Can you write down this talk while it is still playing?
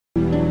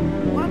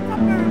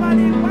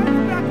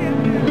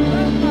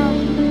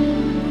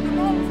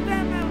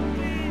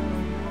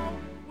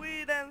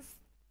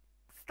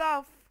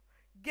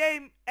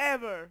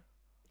ever.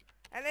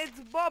 And it's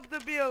Bob the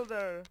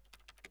Builder.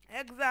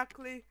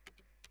 Exactly.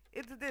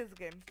 It's this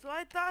game. So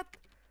I thought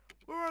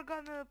we were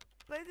gonna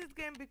play this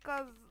game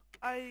because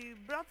I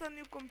brought a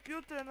new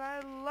computer and I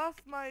lost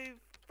my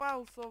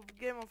files of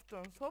Game of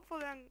Thrones.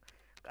 Hopefully I'm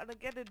gonna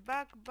get it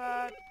back,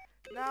 but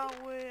now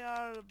we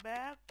are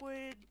back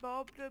with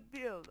Bob the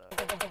Builder.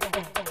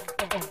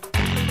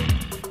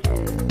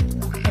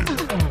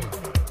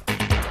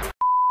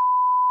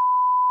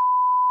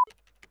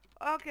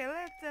 Okay,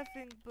 let's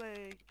effing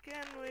play.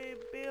 Can we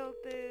build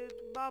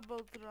it?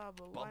 Bubble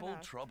Trouble. Bubble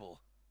Trouble.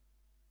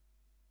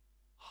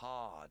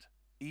 Hard.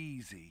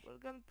 Easy. We're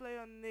gonna play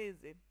on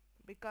easy.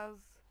 Because...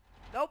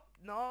 Nope,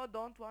 no,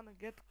 don't wanna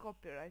get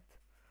copyright.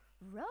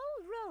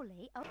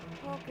 Roly. Oh.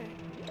 Okay.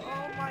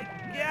 Oh my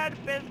god,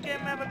 best game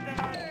ever, 10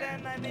 out of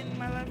 10. I need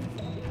my life.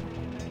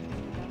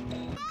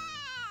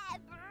 Ah,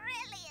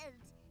 brilliant!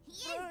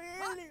 You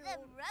got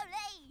them,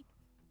 Roly!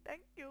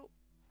 Thank you.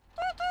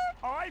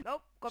 Shall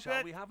Nope,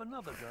 copyright. we have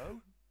another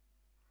go?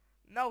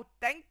 No,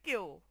 thank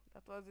you.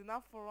 That was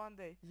enough for one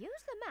day.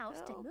 Use the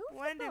mouse to move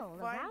when the you ball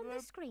find around where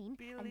the screen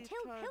Billy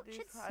until Todd is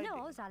Pilchard's hiding.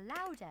 snores are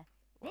louder.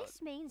 Well,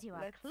 This means you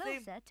are let's see.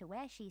 closer to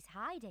where she's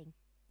hiding.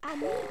 I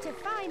need to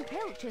find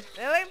Pilchard.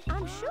 Really?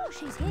 I'm sure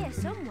she's here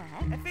somewhere.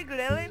 I think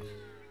really?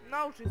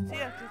 No, she's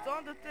here. She's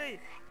on the tree.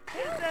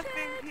 She's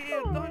effing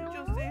here. Don't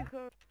you see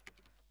her?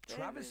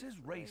 Travis's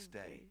race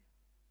day.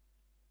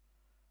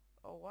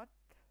 Oh, what?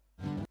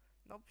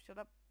 Nope, shut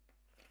up.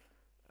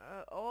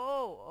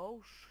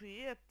 Oh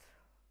shit.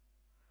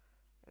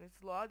 And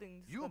it's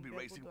loading. You'll be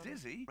racing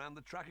Dizzy around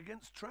the track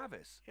against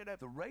Travis. Shut up.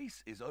 The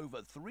race is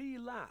over 3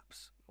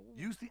 laps. Ooh.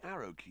 Use the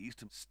arrow keys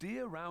to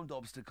steer round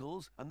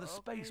obstacles and the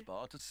space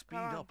bar to speed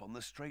up on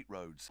the straight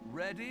roads.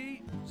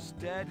 Ready,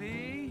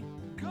 steady,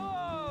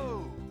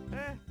 go!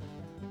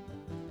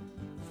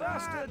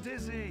 Faster,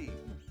 Dizzy!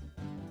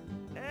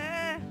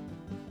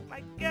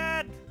 My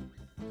god!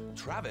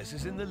 Travis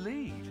is in the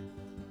lead.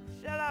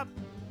 Shut up!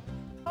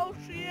 Oh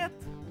shit!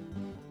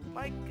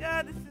 My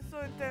god, this is so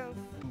intense.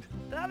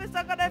 Travis,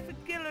 I'm gonna have to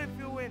kill you if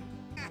you win.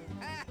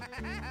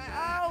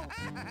 Ow!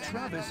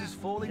 Travis is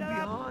falling Shut up.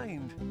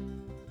 behind.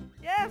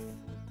 Yes!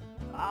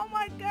 Oh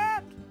my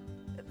god!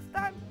 It's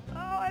time!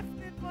 Oh, F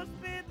Need for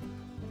Speed!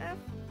 F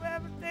for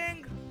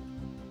everything!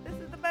 This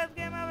is the best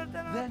game ever,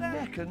 10 out They're of 10.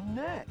 neck and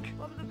neck.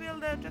 Bob the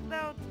Builder, check it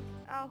out!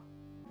 Ow!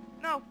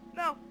 No!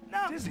 No!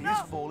 No! Dizzy no, is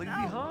falling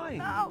no, behind.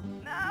 No!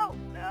 No!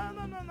 No!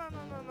 No! No! No!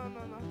 No! No!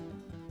 No! No!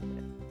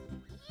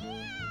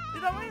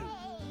 Did I win?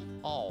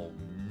 Oh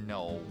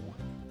no.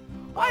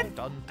 Well I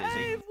done,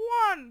 Dizzy. I've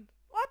won!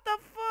 What the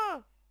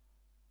fuck?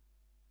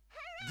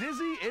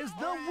 Dizzy is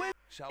the winner.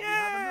 Shall we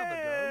have another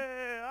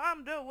go?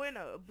 I'm the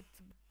winner.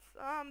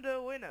 I'm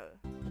the winner.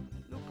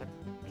 Look at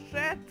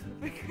that.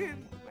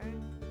 Begin,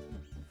 man.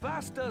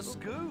 Faster,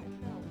 Scoop.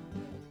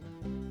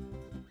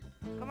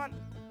 Come on.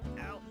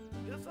 Ow.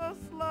 You're so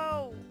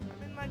slow.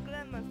 I'm in my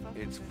grandma's house.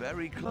 It's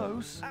very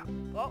close.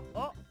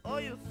 Ow. Oh,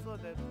 you saw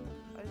that.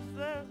 I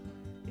swear,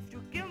 if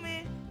you kill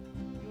me,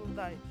 you'll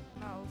die.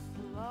 Now,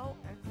 slow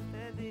and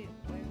steady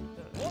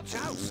winter. Watch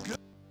out, Scoop.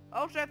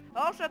 Oh shit.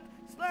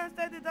 Slow and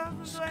steady doesn't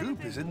do anything.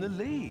 Scoop is in the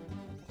lead.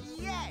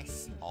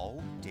 Yes.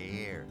 Oh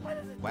dear. Why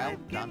does it Well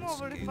type game done,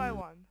 over if Scoop. I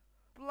won?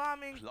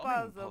 Plumbing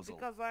puzzle,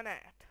 because why not?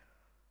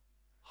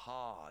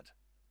 Hard.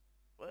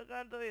 We're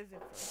gonna do easy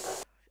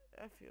first.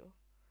 F you.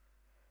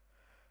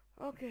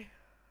 Okay.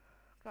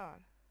 Come on.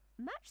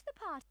 Match the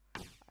part.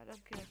 I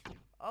don't care.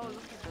 Oh,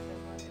 look at the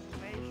animations. I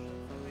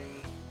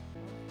mean,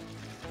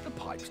 The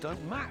pipes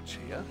don't match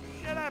here.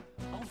 shut up!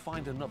 I'll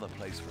find another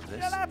place for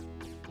this. Shut up!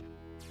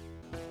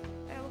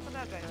 Hey, look at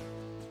that guy.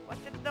 What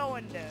you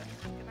doing there?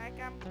 Can I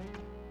come?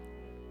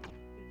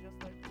 He's just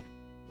like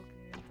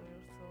looking into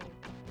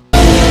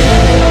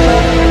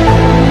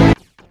your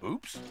soul.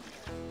 Oops.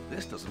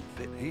 This doesn't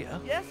fit here.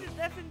 Yes, it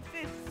definitely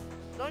fits.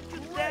 Don't you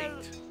Great.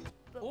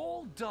 dare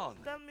All done.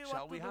 tell me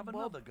Shall what we to have do,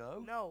 another Bob.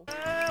 go? No.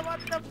 What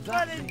the fuck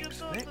That did you leak's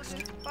do to fixed.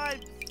 these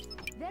pipes?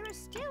 There are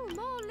still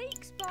more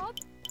leaks, Bob.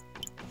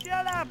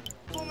 Shut up,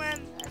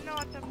 woman. I know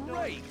what I'm doing.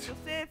 Great. You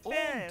say All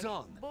finish.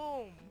 done.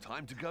 Boom.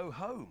 Time to go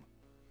home.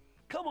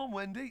 Come on,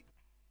 Wendy.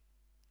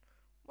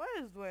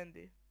 Where is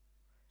Wendy?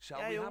 Shall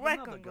Yeah, we you have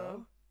reckon, another go?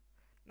 girl.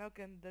 Now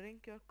can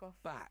drink your coffee.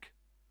 Back.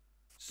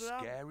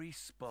 Scrub. Scary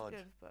Spud.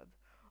 Scary Spud.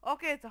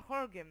 Okay, it's a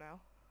horror game now.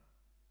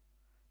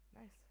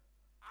 Nice.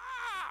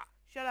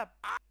 Shut up.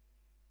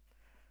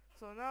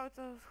 So now it's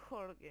a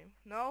horror game.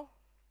 No?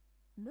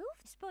 Move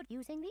Spud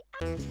using the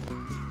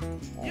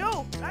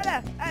You! Right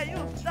there! Hey,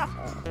 you! Stop!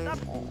 Stop!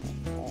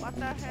 What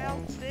the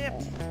hell? Dip!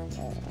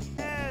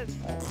 Head!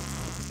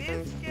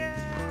 Biscuit!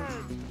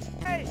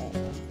 Hey!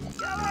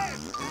 Get away!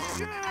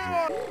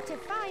 Yeah. need to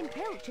find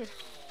Pilchard.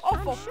 Oh,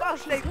 I'm for sure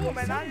fuck's she's sake, here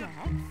woman! I'm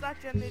somewhere.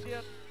 such an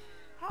idiot.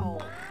 How?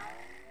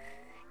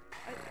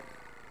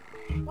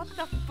 What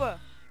the fuck?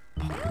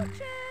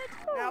 Pilchard!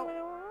 Now,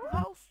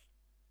 how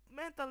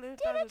mentally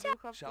retarded you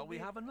have Shall to we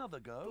be have another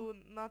go?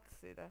 to not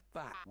see that?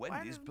 Back. When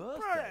Wendy's is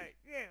birthday.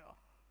 Yeah.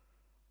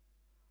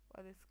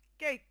 What is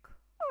cake?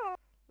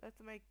 Let's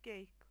make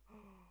cake.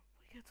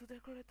 We get to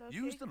decorate our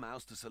Use cake? the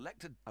mouse to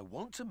select a... I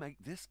want to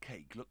make this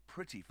cake look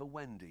pretty for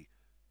Wendy.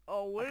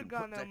 Oh, we're can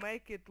put gonna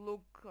make it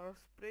look as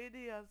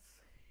pretty as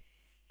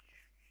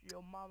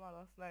your mama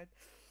last night.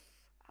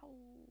 Ow.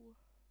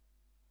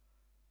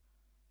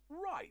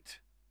 Right.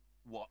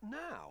 What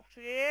now?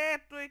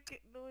 Shit, we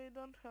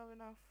don't have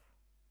enough.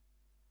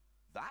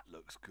 That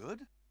looks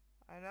good.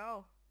 I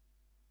know.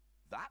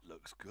 That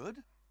looks good.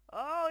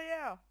 Oh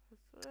yeah,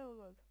 it's real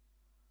good.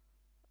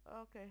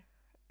 Okay.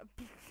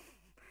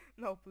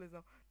 No, please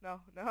no.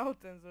 No,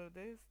 censor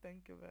this.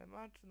 Thank you very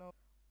much. No.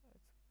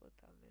 Let's put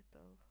a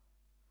little.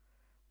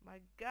 My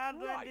God,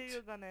 Right. Wendy,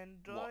 you're gonna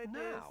enjoy What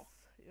this. now?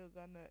 You're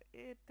gonna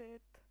eat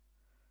it.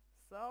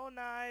 So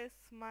nice.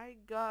 My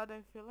God,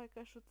 I feel like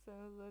I should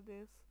censor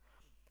this.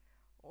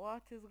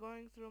 What is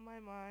going through my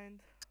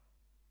mind?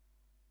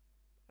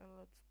 And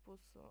let's put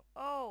some.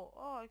 Oh,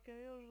 I can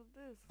use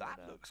this. That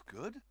looks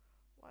good.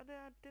 Why didn't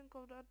I think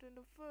of that in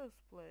the first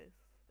place?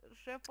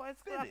 Chef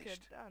WiseCracker,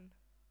 Finished. done.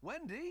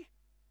 Wendy,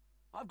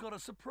 I've got a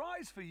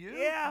surprise for you.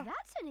 Yeah.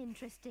 That's an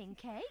interesting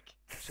cake.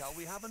 Shall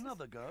we have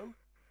another go?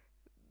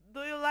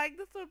 Do you like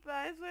the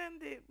surprise,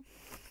 Wendy?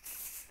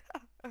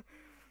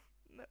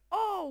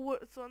 Oh,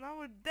 so now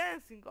we're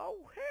dancing.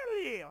 Oh,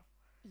 hell yeah.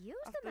 Use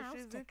After the mouse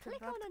she's to eaten click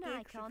that on an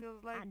cake, she icon,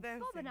 feels like and dancing.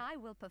 Bob and I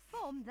will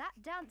perform that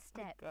dance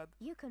Oh, step. God.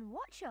 You can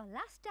watch your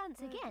last dance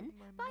Where again did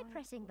my by mind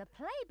pressing go? the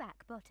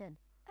playback button.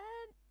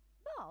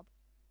 Bob,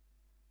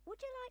 would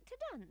you like to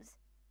dance?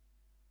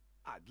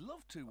 I'd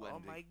love to,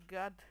 Wendy. Oh my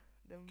God.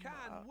 Them,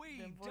 Can we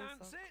them voice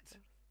dance actors. it?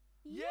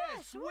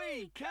 Yes,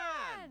 we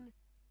can.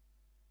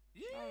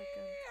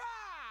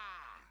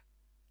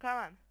 Come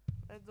on,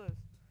 let's do this.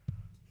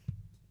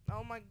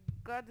 Oh my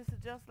God, this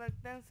is just like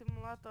Dance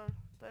Simulator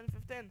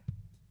 2015.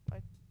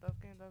 Wait, that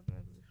game doesn't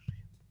exist.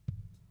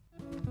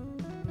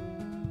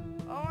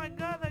 Oh my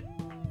God,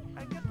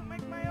 I get to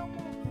make my own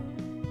moves.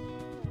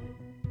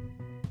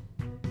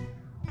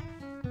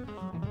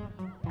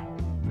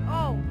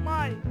 Oh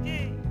my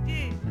G,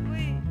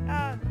 we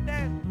are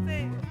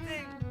dancing,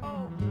 sing.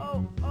 Oh.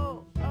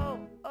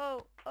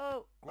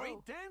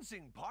 Great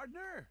dancing,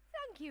 partner.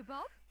 Thank you,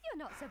 Bob. You're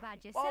not so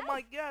bad yourself. Oh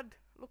my God,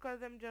 look at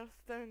them just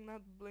staring,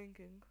 not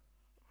blinking.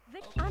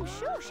 I'm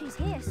sure she's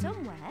here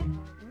somewhere.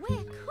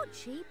 Where could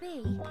she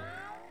be?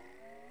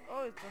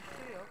 Oh, it's a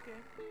tree, okay.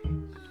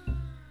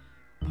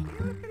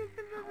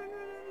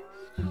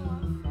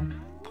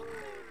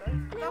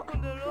 Now, Stuck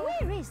on the road.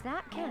 where is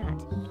that cat?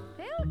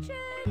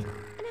 Pilchard!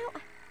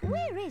 Now,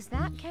 where is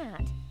that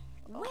cat?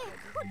 Where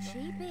could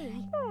she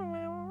be?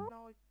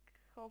 Now I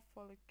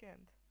hopefully can't.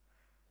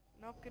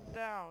 Knock it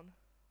down.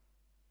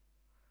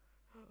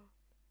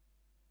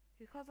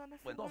 He has an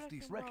When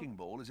Lofty's wrecking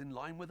ball is in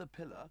line with a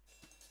pillar.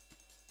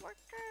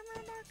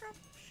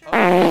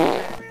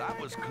 That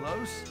was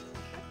close.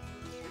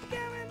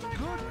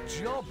 Good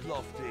job,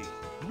 Lofty.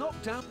 Knock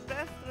down.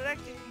 Best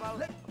wrecking ball.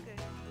 Let- Okay.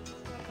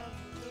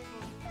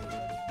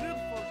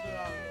 Beautiful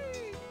ground.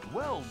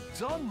 Well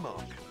done,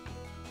 Muck.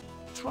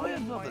 Try Oh my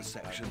another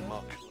section, God.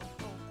 Muck.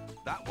 Oh.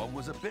 That one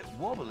was a bit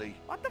wobbly.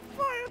 What the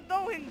fuck are you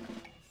doing?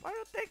 Why are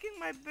you taking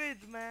my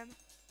bridge, man?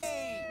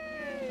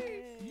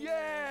 Yay.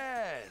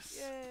 Yes!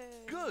 Yay.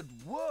 Good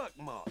work,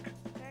 Muck.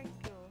 Thank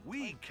you.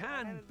 We Wait, my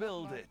can hand is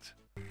build not it.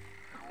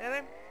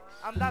 Really?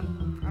 I'm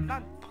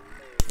done.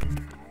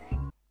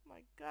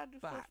 My God,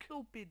 you're Back.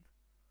 so stupid.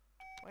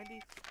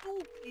 Wendy,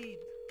 stupid.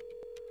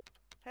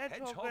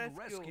 Hedgehog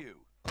rescue.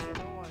 I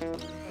don't want to.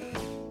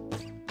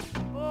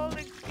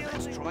 Bowling skills.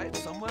 Let's try it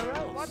somewhere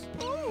else. What?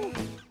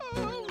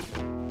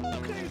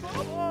 Okay,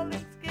 Bob.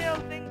 Bowling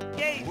skills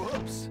engaged.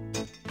 Whoops.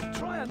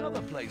 Try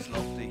another place,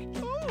 Lofty.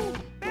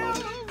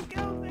 Bowling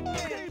skills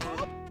engaged.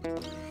 Bob.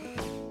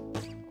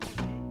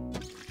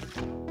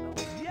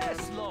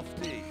 Yes,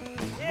 Lofty.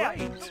 Yeah,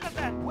 Great. look at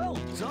that. Well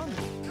done.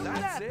 Look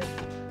That's at that.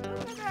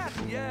 it. Look at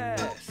that.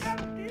 Yes.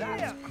 Yeah.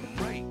 That's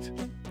great.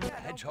 The Yeah, no.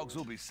 hedgehogs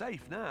will be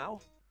safe now.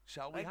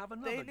 Shall we Like, have they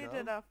another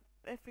needed go?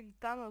 a effing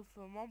tunnel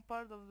from one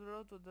part of the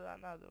road to the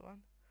another one.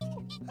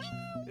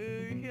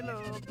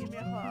 Hello, give me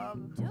a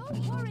hug.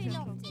 Don't worry, Just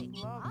a Lofty.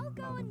 love I'll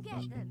go hug. and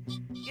get them.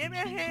 Give me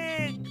a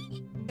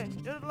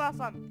hug. You're the last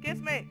one. Kiss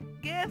me.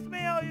 Kiss me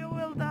or you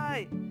will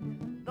die.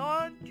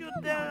 Don't you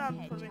Come dare on,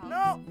 run for me. hedgehogs.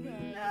 No.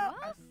 There you No.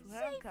 are, I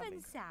swear I'm safe coming.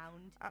 and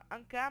sound.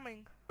 I'm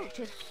coming.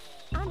 Pilchard,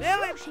 I'm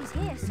Really? sure she's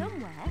here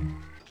somewhere.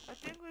 I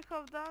think we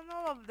have done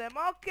all of them.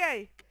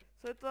 Okay.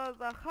 So it was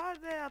a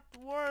hard day at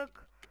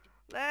work.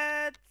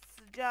 Let's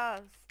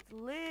just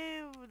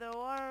leave the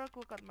work.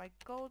 Look at my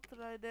coat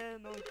right there.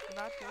 No, it's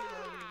not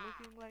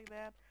looking like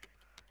that.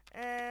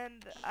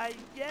 And I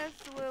guess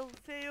we'll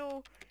see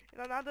you in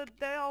another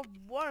day of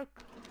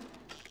work.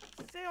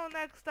 See you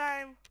next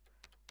time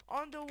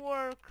on the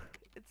work.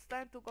 It's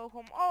time to go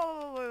home.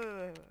 Oh,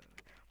 wait.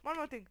 One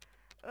more thing.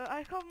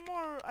 I found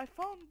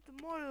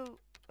more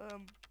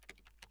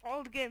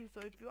old games.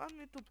 So if you want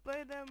me to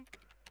play them,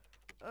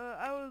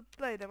 I will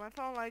play them. I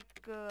found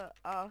like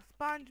a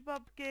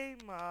SpongeBob game,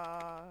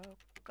 a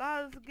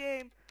Cars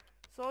game.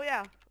 So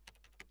yeah,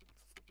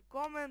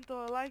 comment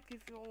or like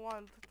if you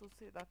want to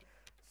see that.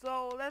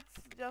 So let's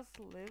just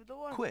leave the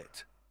work.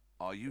 Quit.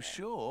 Are you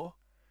sure?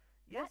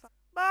 Yes.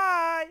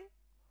 Bye.